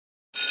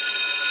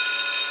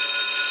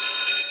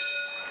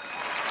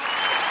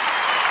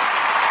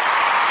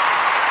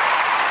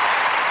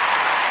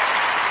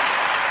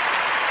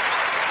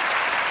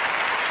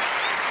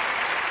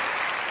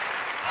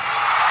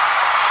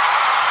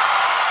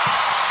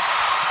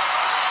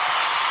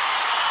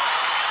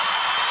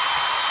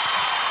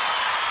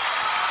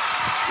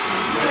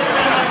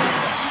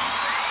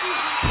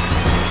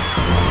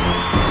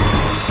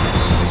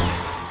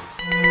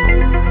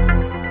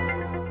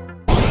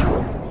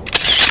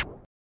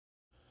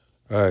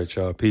All right,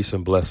 y'all. Peace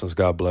and blessings.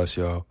 God bless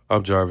y'all.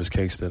 I'm Jarvis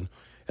Kingston,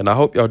 and I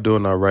hope y'all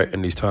doing all right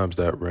in these times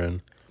that we're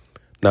in.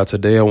 Now,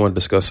 today I want to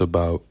discuss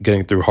about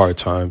getting through hard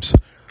times,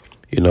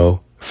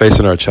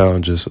 facing our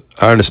challenges.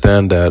 I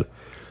understand that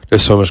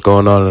there's so much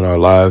going on in our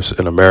lives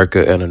in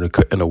America and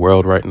in the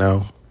world right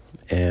now,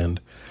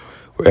 and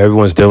where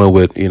everyone's dealing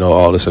with,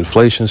 all this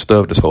inflation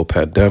stuff, this whole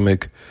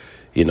pandemic,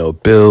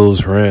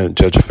 bills, rent,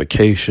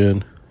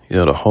 gentrification,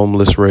 the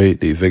homeless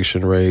rate, the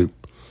eviction rate,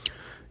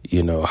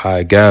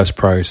 high gas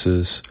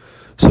prices,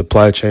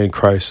 supply chain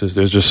crisis.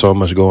 There's just so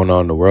much going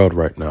on in the world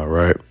right now,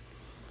 right?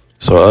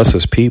 So us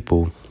as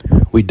people,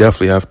 we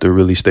definitely have to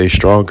really stay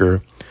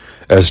stronger,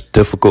 as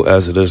difficult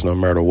as it is, no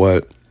matter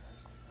what,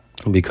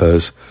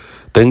 because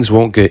things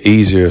won't get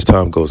easier as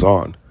time goes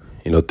on.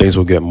 Things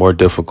will get more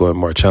difficult and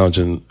more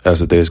challenging as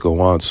the days go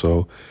on.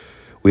 So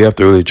we have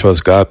to really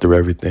trust God through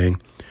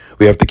everything.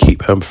 We have to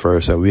keep him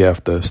first, and we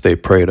have to stay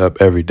prayed up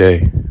every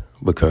day,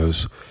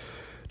 because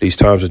these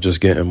times are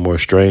just getting more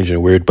strange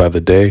and weird by the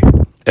day,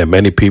 and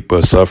many people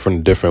are suffering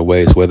in different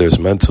ways, whether it's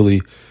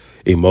mentally,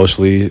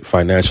 emotionally,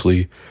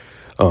 financially,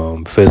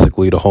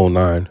 physically, the whole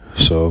nine.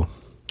 So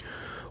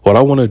what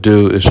I want to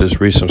do is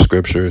just read some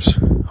scriptures,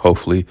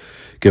 hopefully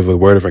give a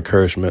word of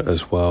encouragement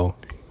as well,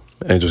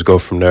 and just go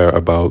from there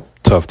about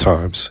tough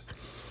times.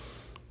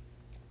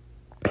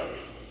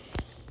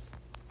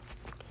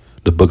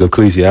 The book of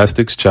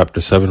Ecclesiastes,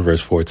 chapter 7,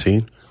 verse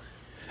 14.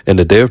 In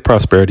the day of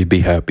prosperity,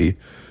 be happy.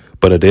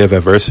 But a day of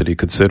adversity,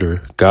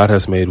 consider, God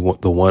has made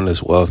the one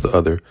as well as the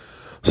other,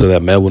 so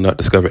that man will not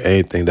discover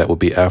anything that will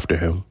be after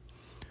him.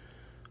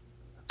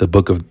 The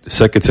book of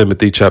 2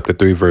 Timothy, chapter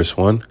 3, verse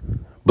 1.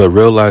 But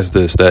realize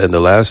this, that in the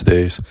last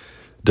days,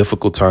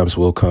 difficult times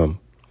will come.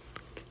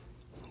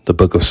 The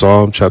book of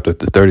Psalm, chapter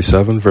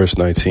 37, verse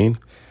 19.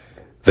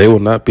 They will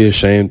not be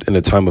ashamed in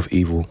the time of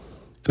evil.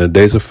 In the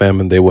days of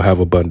famine, they will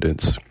have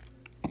abundance.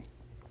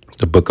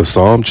 The book of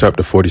Psalm,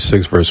 chapter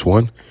 46, verse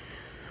 1.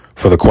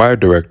 For the choir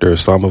director, a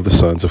psalm of the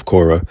sons of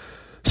Korah,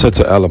 said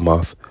to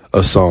Alamoth,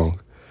 a song,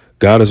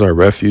 God is our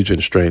refuge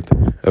and strength,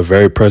 a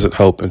very present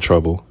help in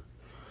trouble.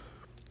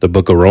 The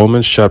book of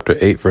Romans, chapter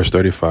 8, verse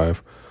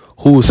 35.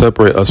 Who will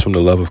separate us from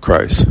the love of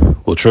Christ?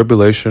 Will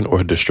tribulation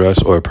or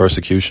distress or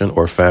persecution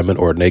or famine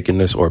or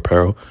nakedness or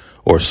peril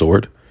or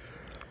sword?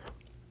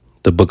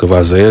 The book of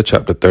Isaiah,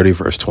 chapter 30,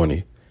 verse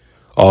 20.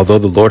 Although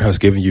the Lord has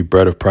given you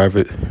bread of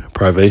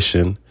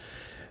provision,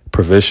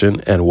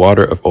 and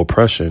water of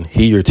oppression,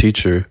 he, your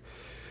teacher,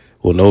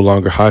 will no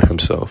longer hide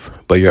himself,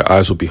 but your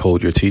eyes will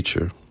behold your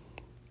teacher.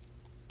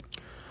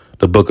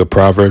 The book of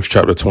Proverbs,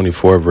 chapter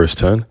 24, verse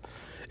 10.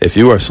 If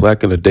you are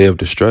slack in the day of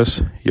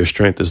distress, your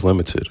strength is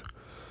limited.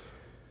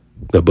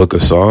 The book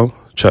of Psalm,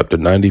 chapter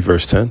 90,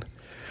 verse 10.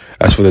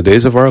 As for the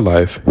days of our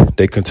life,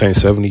 they contain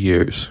 70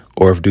 years,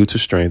 or if due to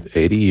strength,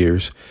 80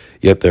 years,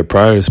 yet their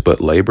pride is but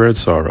labor and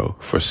sorrow,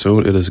 for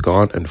soon it is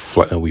gone and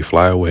we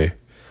fly away.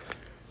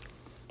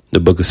 The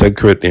book of 2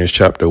 Corinthians,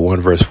 chapter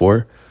 1, verse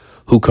 4.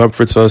 Who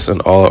comforts us in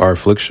all our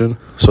affliction,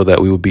 so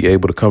that we will be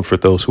able to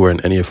comfort those who are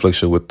in any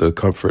affliction with the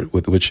comfort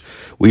with which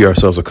we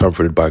ourselves are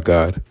comforted by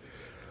God.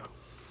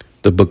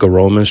 The book of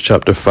Romans,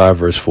 chapter 5,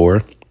 verse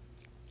 4.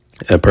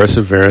 And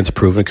perseverance,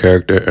 proven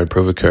character, and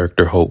proven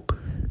character, hope.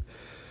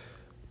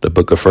 The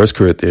book of 1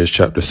 Corinthians,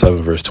 chapter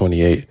 7, verse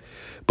 28.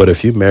 But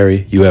if you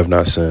marry, you have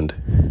not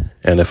sinned.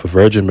 And if a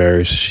virgin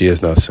marries, she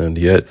has not sinned.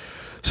 Yet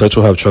such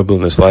will have trouble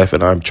in this life,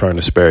 and I am trying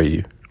to spare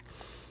you.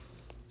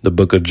 The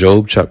book of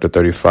Job, chapter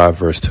 35,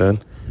 verse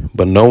 10.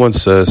 But no one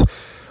says,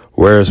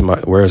 where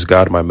is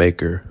God my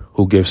maker,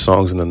 who gives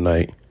songs in the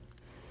night?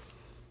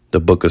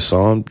 The book of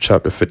Psalm,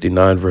 chapter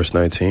 59, verse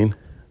 19.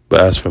 But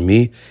as for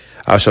me,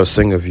 I shall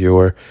sing of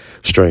your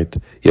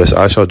strength. Yes,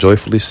 I shall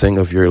joyfully sing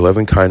of your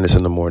loving kindness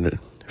in the morning.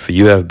 For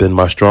you have been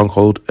my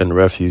stronghold and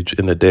refuge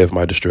in the day of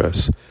my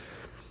distress.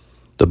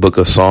 The book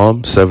of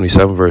Psalm,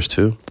 77, verse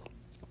 2.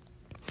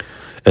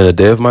 In the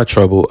day of my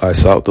trouble, I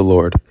sought the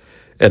Lord.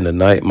 In the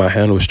night, my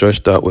hand was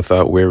stretched out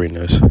without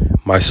weariness.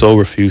 My soul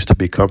refused to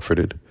be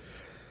comforted.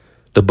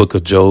 The book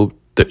of Job,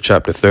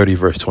 chapter 30,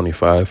 verse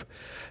 25.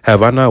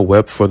 Have I not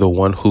wept for the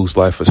one whose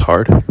life is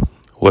hard?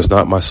 Was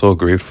not my soul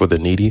grieved for the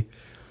needy?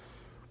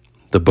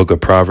 The book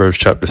of Proverbs,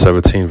 chapter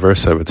 17,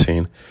 verse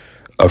 17.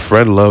 A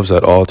friend loves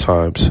at all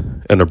times,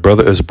 and a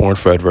brother is born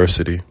for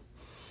adversity.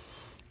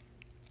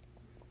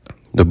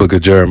 The book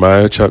of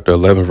Jeremiah, chapter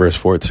 11, verse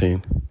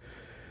 14.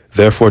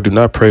 Therefore, do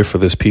not pray for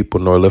this people,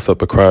 nor lift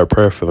up a cry of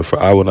prayer for them, for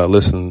I will not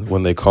listen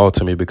when they call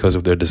to me because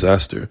of their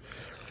disaster.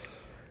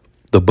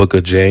 The book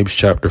of James,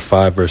 chapter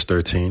 5, verse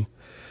 13.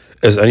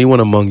 Is anyone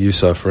among you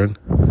suffering?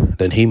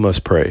 Then he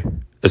must pray.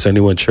 Is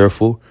anyone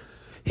cheerful?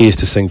 He is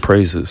to sing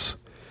praises.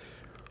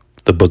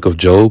 The book of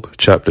Job,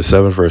 chapter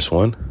 7, verse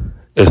 1.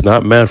 Is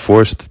not man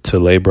forced to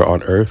labor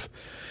on earth?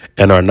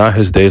 And are not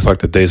his days like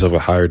the days of a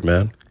hired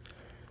man?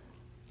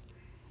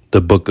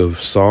 The book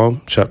of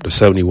Psalm, chapter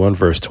 71,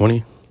 verse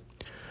 20.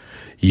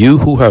 You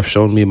who have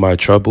shown me my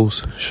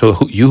troubles,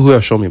 you who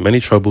have shown me many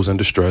troubles and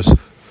distress,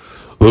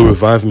 will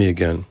revive me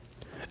again,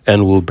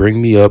 and will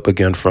bring me up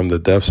again from the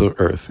depths of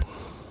earth.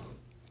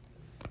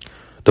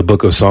 The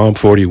book of Psalm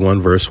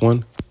 41, verse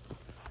 1.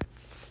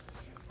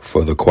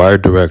 For the choir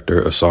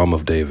director, a psalm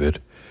of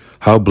David.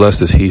 How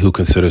blessed is he who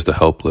considers the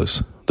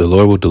helpless. The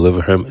Lord will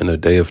deliver him in a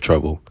day of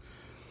trouble.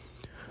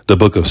 The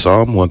book of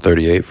Psalm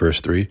 138,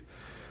 verse 3.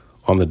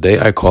 On the day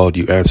I called,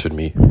 you answered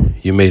me.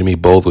 You made me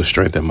bold with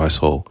strength in my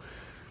soul.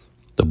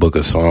 The book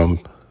of Psalm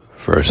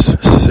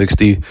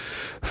 60,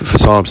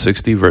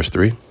 verse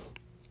 3.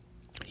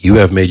 You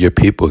have made your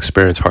people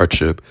experience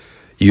hardship.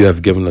 You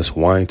have given us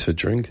wine to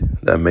drink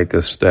that make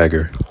us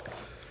stagger.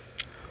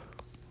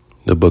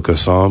 The book of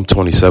Psalm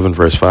 27,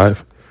 verse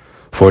 5.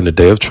 For in the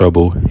day of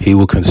trouble, he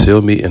will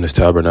conceal me in his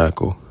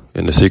tabernacle.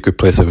 In the secret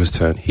place of his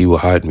tent, he will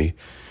hide me.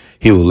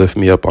 He will lift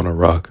me up on a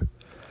rock.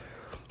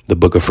 The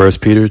book of 1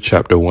 Peter,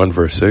 chapter 1,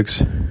 verse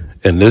 6.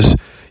 In this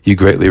you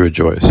greatly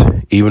rejoice,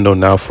 even though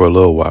now for a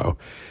little while,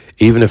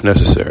 even if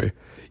necessary,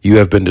 you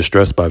have been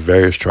distressed by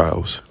various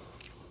trials.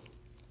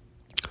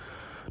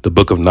 The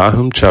book of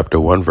Nahum, chapter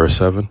 1, verse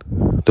 7.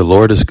 The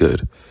Lord is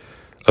good,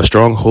 a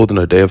stronghold in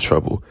a day of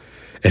trouble,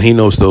 and he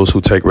knows those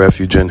who take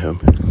refuge in him.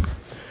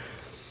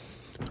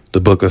 The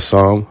book of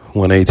Psalm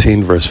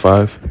 118, verse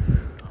 5.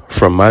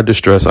 From my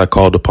distress I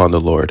called upon the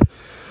Lord.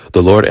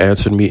 The Lord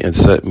answered me and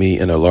set me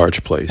in a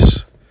large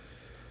place.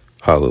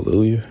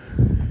 Hallelujah.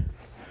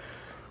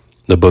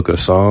 The book of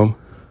Psalm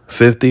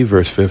 50,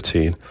 verse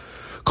 15.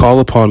 Call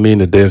upon me in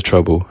the day of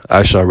trouble.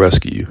 I shall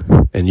rescue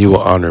you, and you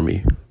will honor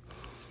me.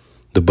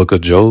 The book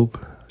of Job,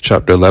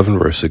 chapter 11,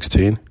 verse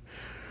 16.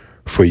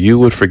 For you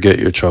would forget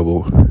your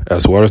trouble.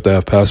 As waters that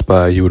have passed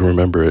by, you would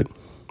remember it.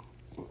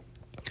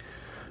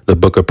 The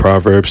book of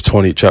Proverbs,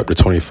 chapter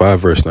 25,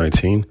 verse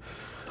 19.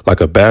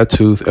 Like a bad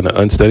tooth and an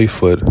unsteady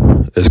foot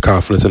is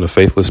confidence in a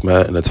faithless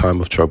man in a time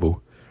of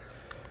trouble.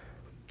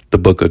 The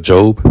book of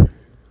Job,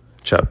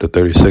 chapter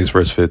 36,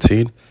 verse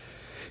 15.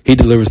 He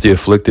delivers the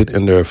afflicted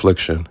in their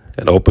affliction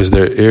and opens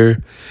their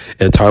ear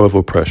in time of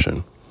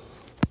oppression.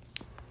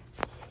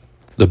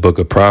 The book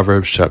of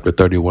Proverbs, chapter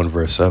 31,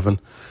 verse 7.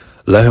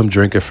 Let him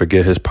drink and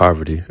forget his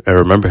poverty and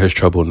remember his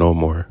trouble no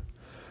more.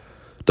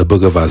 The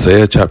book of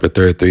Isaiah, chapter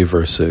 33,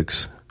 verse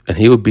 6. And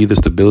he will be the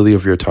stability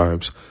of your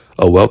times,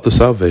 a wealth of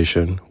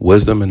salvation,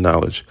 wisdom and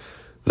knowledge.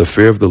 The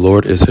fear of the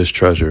Lord is his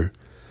treasure.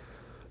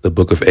 The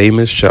book of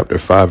Amos, chapter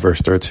 5,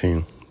 verse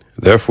 13.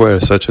 Therefore,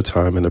 at such a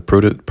time, and the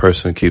prudent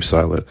person keeps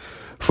silent,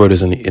 for it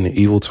is in an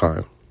evil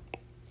time.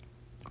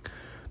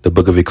 The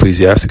book of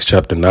Ecclesiastes,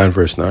 chapter 9,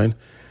 verse 9.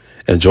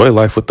 Enjoy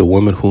life with the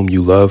woman whom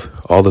you love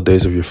all the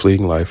days of your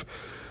fleeting life,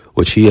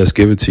 which he has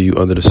given to you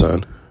under the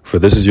sun. For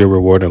this is your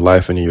reward in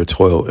life and in your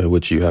toil in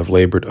which you have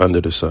labored under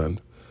the sun.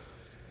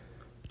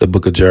 The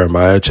book of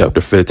Jeremiah,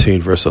 chapter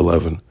 15, verse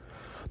 11.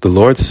 The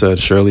Lord said,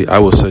 surely I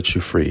will set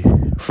you free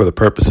for the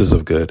purposes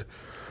of good.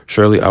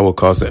 Surely I will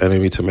cause the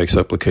enemy to make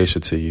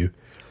supplication to you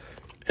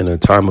in a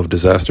time of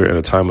disaster and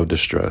a time of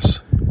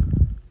distress.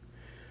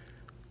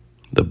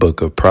 The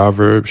book of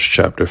Proverbs,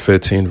 chapter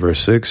 15, verse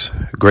 6.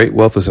 Great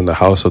wealth is in the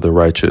house of the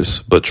righteous,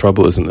 but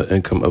trouble is in the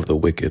income of the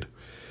wicked.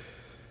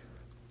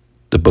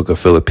 The book of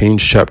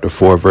Philippians, chapter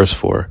 4, verse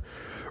 4.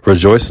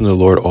 Rejoice in the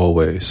Lord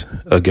always.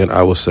 Again,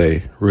 I will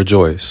say,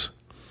 rejoice.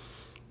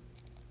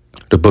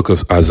 The book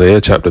of Isaiah,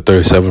 chapter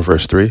 37,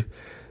 verse 3.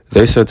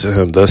 They said to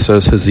him, thus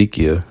says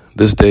Hezekiah,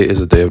 this day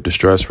is a day of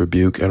distress,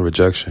 rebuke, and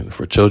rejection,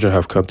 for children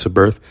have come to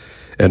birth,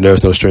 and there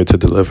is no strength to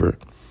deliver.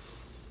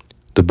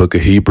 The book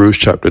of Hebrews,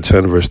 chapter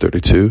 10, verse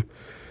 32.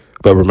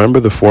 But remember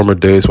the former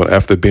days when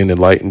after being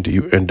enlightened,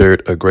 you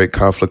endured a great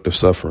conflict of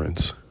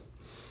sufferings.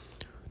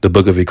 The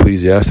book of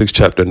Ecclesiastes,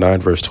 chapter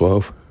 9, verse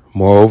 12.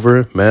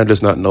 Moreover, man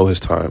does not know his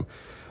time.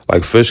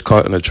 Like fish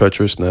caught in a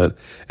treacherous net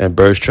and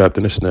birds trapped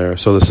in a snare,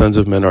 so the sons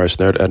of men are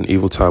ensnared at an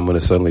evil time when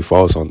it suddenly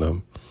falls on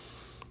them.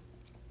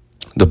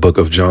 The book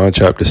of John,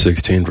 chapter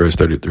 16, verse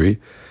 33.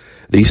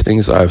 These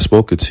things I have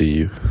spoken to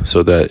you,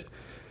 so that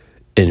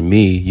in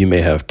me you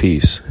may have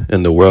peace.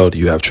 In the world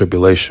you have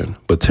tribulation,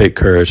 but take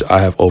courage, I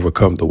have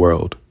overcome the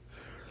world.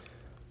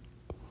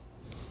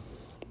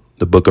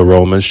 The book of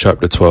Romans,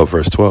 chapter 12,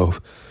 verse 12.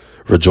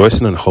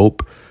 Rejoicing in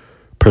hope,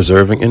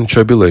 persevering in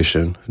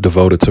tribulation,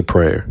 devoted to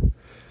prayer.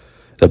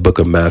 The book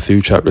of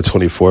Matthew, chapter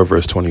 24,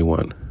 verse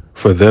 21.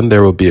 For then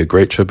there will be a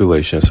great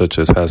tribulation, such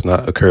as has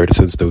not occurred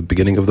since the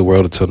beginning of the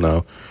world until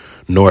now,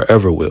 nor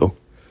ever will.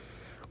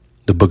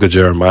 The book of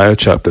Jeremiah,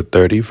 chapter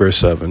 30, verse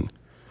 7.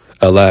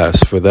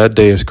 Alas, for that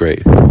day is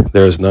great,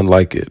 there is none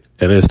like it,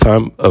 and it is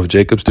time of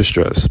Jacob's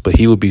distress, but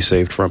he will be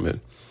saved from it.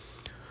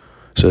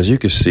 So as you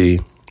can see,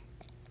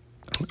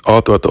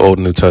 all throughout the Old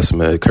and New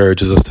Testament, it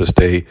encourages us to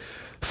stay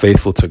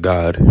faithful to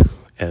God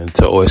and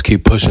to always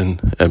keep pushing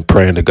and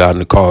praying to God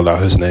and calling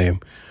out his name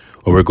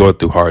when we're going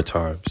through hard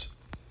times.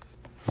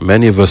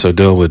 Many of us are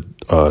dealing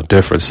with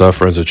different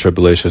sufferings or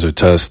tribulations or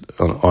tests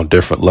on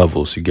different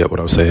levels. You get what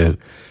I'm saying?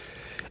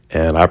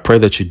 And I pray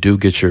that you do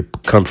get your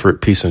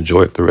comfort, peace, and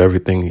joy through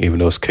everything, even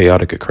though it's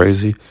chaotic and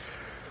crazy.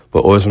 But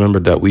always remember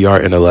that we are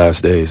in the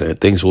last days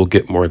and things will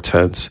get more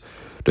intense.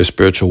 The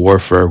spiritual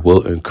warfare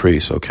will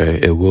increase,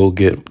 okay? It will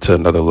get to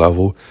another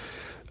level.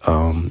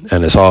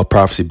 And it's all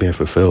prophecy being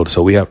fulfilled.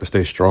 So we have to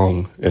stay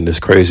strong in this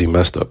crazy,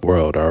 messed up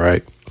world, all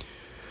right?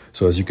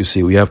 So as you can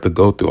see, we have to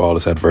go through all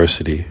this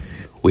adversity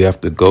We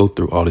have to go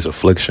through all these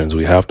afflictions.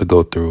 We have to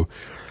go through,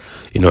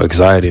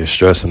 anxiety and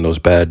stress in those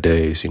bad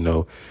days.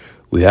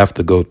 We have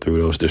to go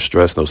through those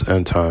distress, those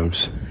end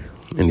times.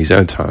 In these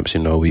end times,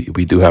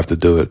 we do have to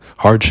do it.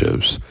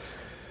 Hardships,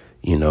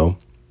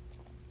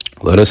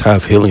 let us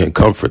have healing and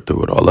comfort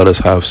through it all. Let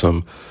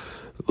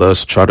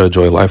us try to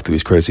enjoy life through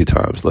these crazy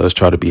times. Let us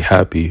try to be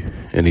happy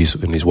in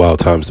these wild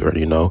times there,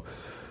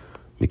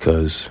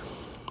 because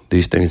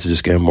these things are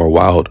just getting more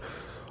wild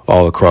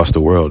all across the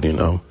world,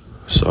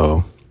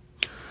 So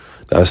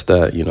that's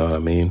that, you know what I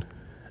mean?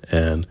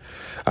 And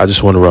I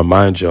just want to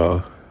remind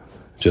y'all,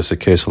 just in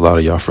case a lot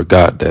of y'all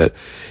forgot, that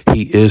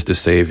he is the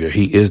Savior.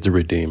 He is the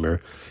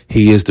Redeemer.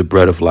 He is the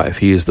bread of life.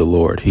 He is the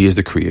Lord. He is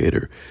the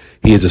Creator.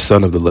 He is the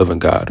Son of the living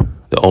God,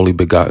 the only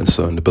begotten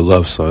Son, the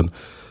beloved Son,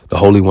 the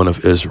Holy One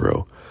of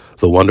Israel,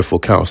 the wonderful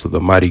Counselor, the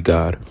mighty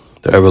God,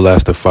 the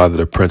everlasting Father,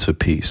 the Prince of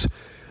Peace,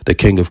 the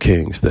King of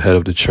Kings, the head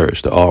of the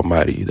church, the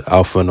Almighty, the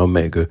Alpha and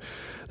Omega,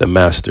 the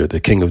Master,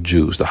 the King of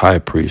Jews, the High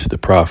Priest, the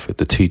Prophet,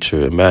 the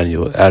Teacher,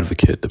 Emmanuel,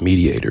 Advocate, the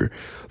Mediator,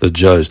 the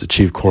Judge, the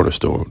Chief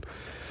Cornerstone,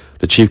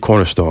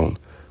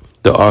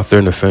 the Author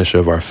and the Finisher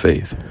of our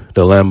faith,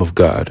 the Lamb of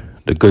God,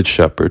 the Good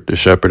Shepherd, the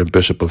Shepherd and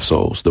Bishop of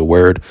souls, the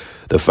Word,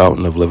 the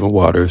Fountain of living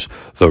waters,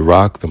 the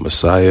Rock, the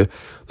Messiah,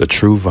 the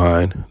True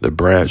Vine, the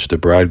Branch, the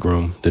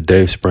Bridegroom, the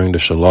Day Spring, the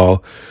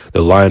Shalal,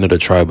 the Lion of the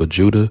tribe of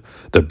Judah,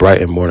 the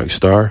Bright and Morning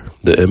Star,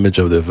 the Image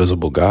of the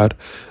invisible God,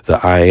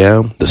 the I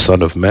Am, the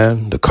Son of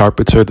Man, the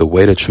Carpenter, the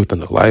Way, the Truth,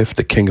 and the Life,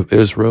 the King of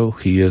Israel.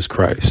 He is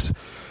Christ.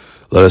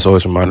 Let us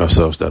always remind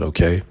ourselves that,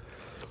 okay?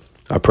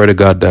 I pray to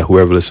God that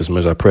whoever listens to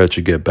this, I pray that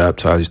you get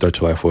baptized, you start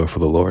your life over for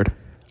the Lord.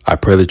 I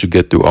pray that you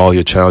get through all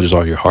your challenges,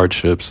 all your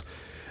hardships,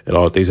 and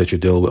all the things that you're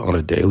dealing with on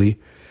a daily.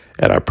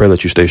 And I pray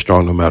that you stay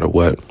strong no matter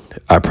what.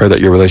 I pray that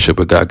your relationship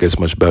with God gets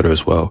much better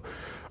as well.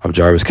 I'm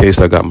Jarvis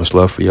Kingston. I got much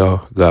love for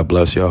y'all. God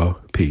bless y'all.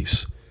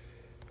 Peace.